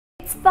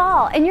It's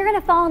fall, and you're going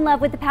to fall in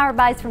love with the power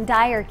buys from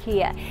Dyer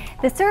Kia.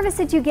 The service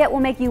that you get will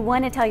make you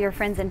want to tell your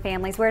friends and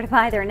families where to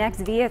buy their next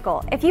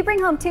vehicle. If you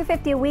bring home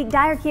 $250 a week,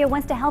 Dyer Kia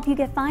wants to help you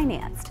get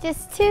financed.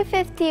 Just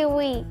 $250 a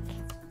week.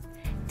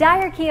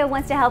 Dyer Kia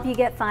wants to help you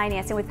get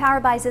financed, and with power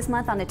buys this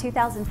month on the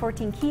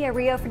 2014 Kia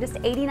Rio for just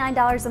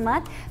 $89 a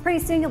month, pretty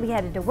soon you'll be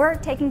headed to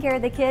work, taking care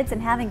of the kids, and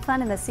having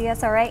fun in the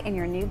CSRA in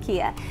your new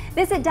Kia.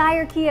 Visit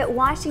Dyer Kia at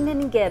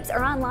Washington and Gibbs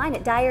or online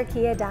at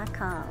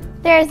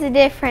dyerkia.com. There's a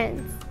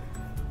difference.